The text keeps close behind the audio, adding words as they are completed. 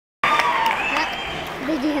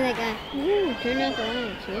Did you hear that guy? Ooh, turn off the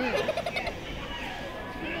lights, yeah.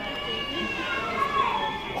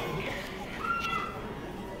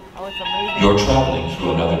 Oh, it's amazing. You're traveling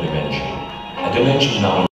through another dimension. A dimension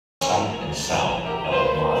not only of sight and sound, but of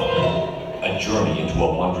mind. A journey into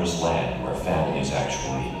a wondrous land where families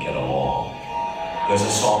actually get along. There's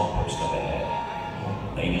a song post up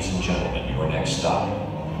ahead. Ladies and gentlemen, your next stop,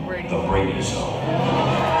 the Brady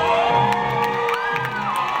Zone.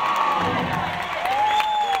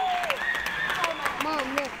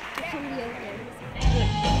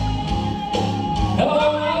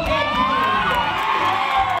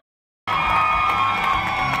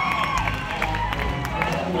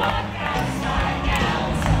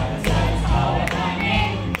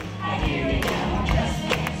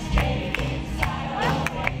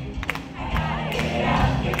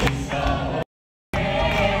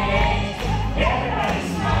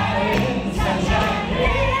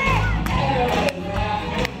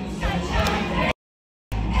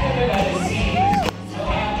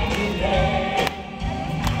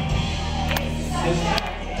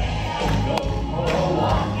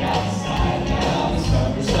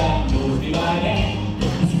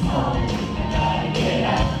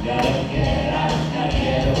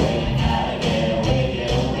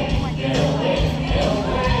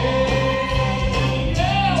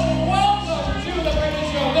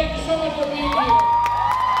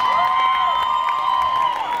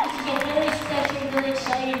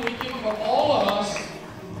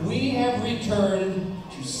 Returned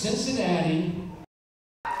to Cincinnati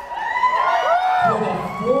for the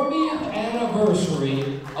 40th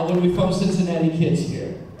anniversary of when we filmed Cincinnati Kids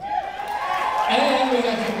here. And we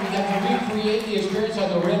got to recreate the experience on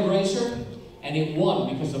the red racer, and it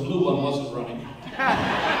won because the blue one wasn't running.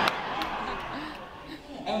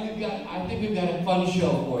 And I think we've got a fun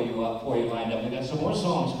show for you lined up. We've got some more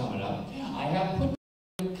songs coming up. I have put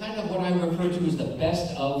kind of what I refer to as the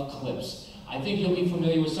best of clips. I think you'll be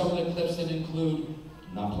familiar with some of the clips that include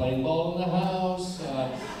Not Playing Ball in the House,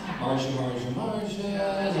 Marsha, Marsha,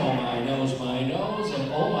 Marsha's, Oh My Nose,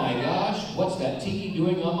 and Oh My Gosh, What's That Tiki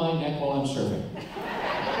Doing on My Neck While I'm Surfing?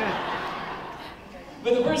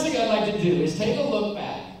 But the first thing I'd like to do is take a look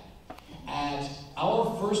back at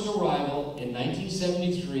our first arrival in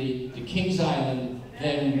 1973 to Kings Island,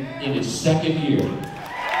 then in its second year.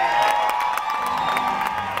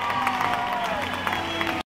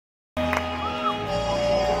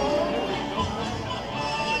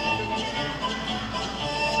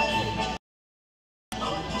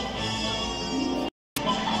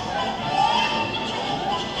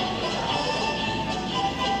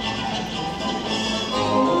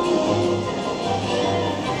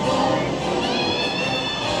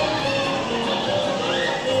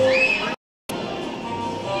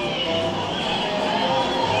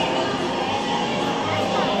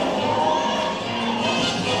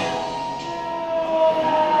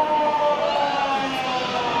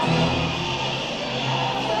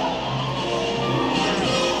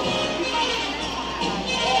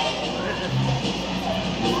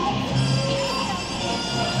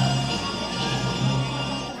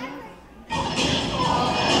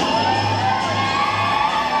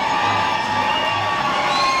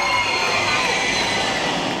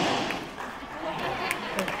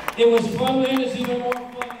 It was fun then, it's even more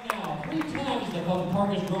fun now. 3 times the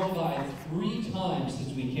park has grown by, 3 times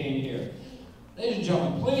since we came here. Ladies and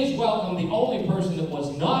gentlemen, please welcome the only person that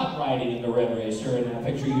was not riding in the red racer in that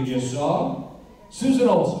picture you just saw, Susan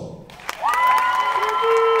Olsen.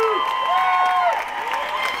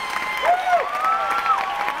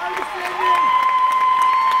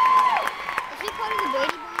 Is she part of the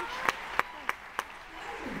Brady Bunch?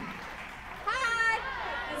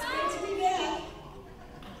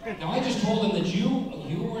 Now I just told him that you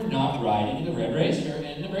were not riding in the red racer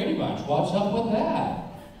in the Brady Bunch. What's up with that?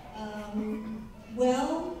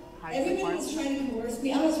 Well, everybody was trying to coerce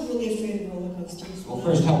me. I was really afraid of roller coasters. Well,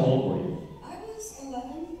 first, how old were you? I was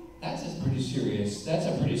 11. That's a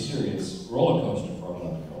pretty serious roller coaster for a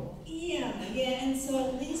 11-year-old. Yeah, and so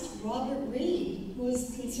at least Robert Reed, who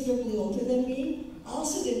was considerably older than me,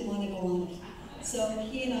 also didn't want to go on it. So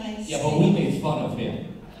he and I Yeah, but we made fun of him.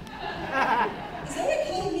 Is that what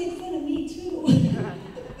kind of made fun of me too?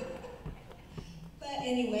 But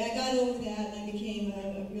anyway, I got over that and I became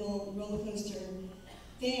a real roller coaster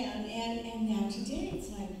fan. And now today it's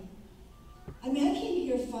like, I mean, I came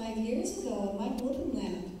here 5 years ago at my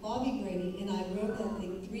Land, Bobby Brady, and I rode that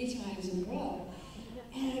thing 3 times in a row.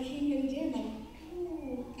 And I came here today and I'm like,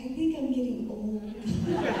 oh, I think I'm getting old.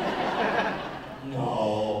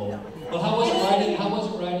 No. Well, how was it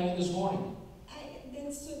riding it this morning?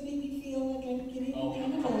 That's what made me feel like I'm getting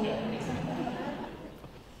kind of old.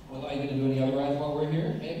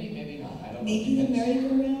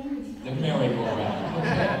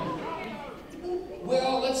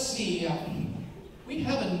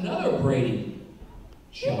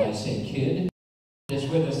 say kid, is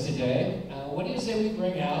with us today. What do you say we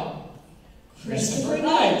bring out Christopher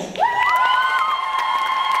Knight?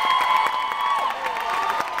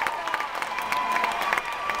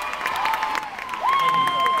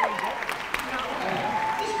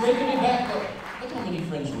 It's great to be back. Look how many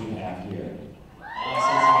friends we have here.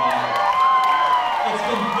 Cincinnati. It's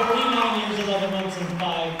been 39 years, 11 months, and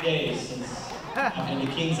 5 days since I've been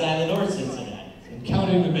to Kings Island or Cincinnati. And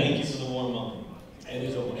counting the Thank you minutes. for the warm welcome. It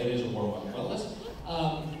is a warm up. Well, listen,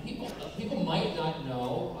 people might not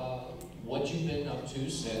know what you've been up to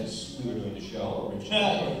since we were doing the show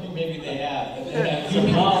originally. Maybe they have. And a few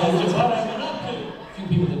people What I've been up to. a few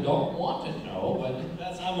people that don't want to know, but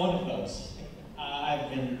I'm one of those. I've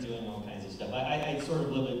been doing all kinds of stuff. I sort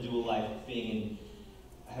of live a dual life, being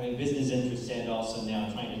having business interests and also now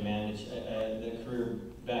trying to manage the career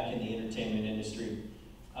back in the entertainment industry.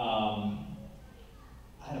 I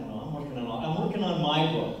don't know. I'm working on my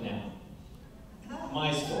book now.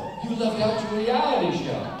 My story. you left out your reality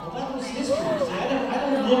show. Well, that was history. See, I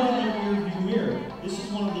don't look in the rearview mirror. This is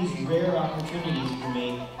one of these rare opportunities for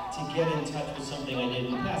me to get in touch with something I did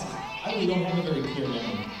in the past. I really don't have a very clear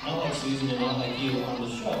memory. Not like Susan and not like you on the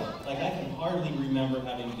show. Like, I can hardly remember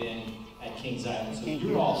having been at Kings Island. So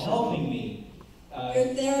you're all helping me.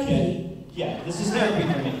 Your therapy. Yeah, this is therapy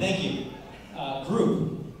for me. Thank you.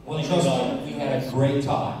 Group. Well, trust me, we had a great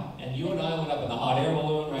time. And you and I went up in the hot air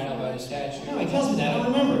balloon right out by the statue. No, he tells me that. I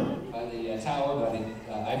don't remember. By the tower, by the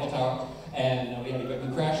Eiffel Tower. And we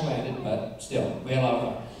crash landed, but still, we had a lot of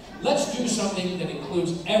fun. Let's do something that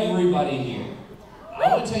includes everybody here. I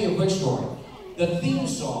want to tell you a quick story. The theme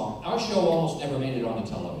song, our show almost never made it onto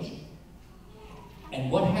television.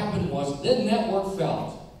 And what happened was, the network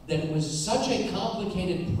felt that it was such a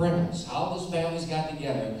complicated premise, how these families got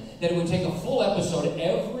together, that it would take a full episode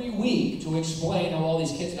every week to explain how all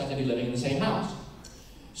these kids got to be living in the same house.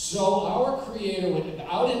 So our creator went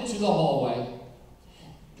out into the hallway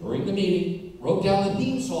during the meeting, wrote down the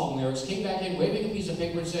theme song lyrics, came back in waving a piece of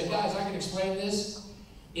paper and said, guys, I can explain this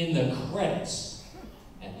in the credits.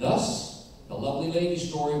 And thus, the lovely lady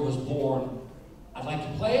story was born. I'd like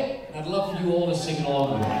to play it, and I'd love for you all to sing it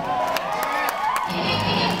along with me.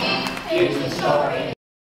 Here's the story of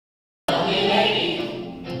a lovely lady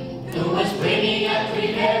who was bringing up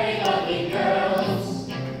three very lovely girls,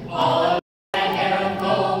 all of that hair of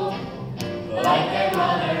gold, like their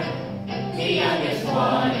mother, the youngest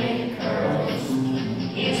one in curls.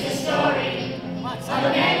 Here's the story of a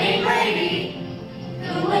man named Brady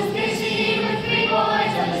who was busy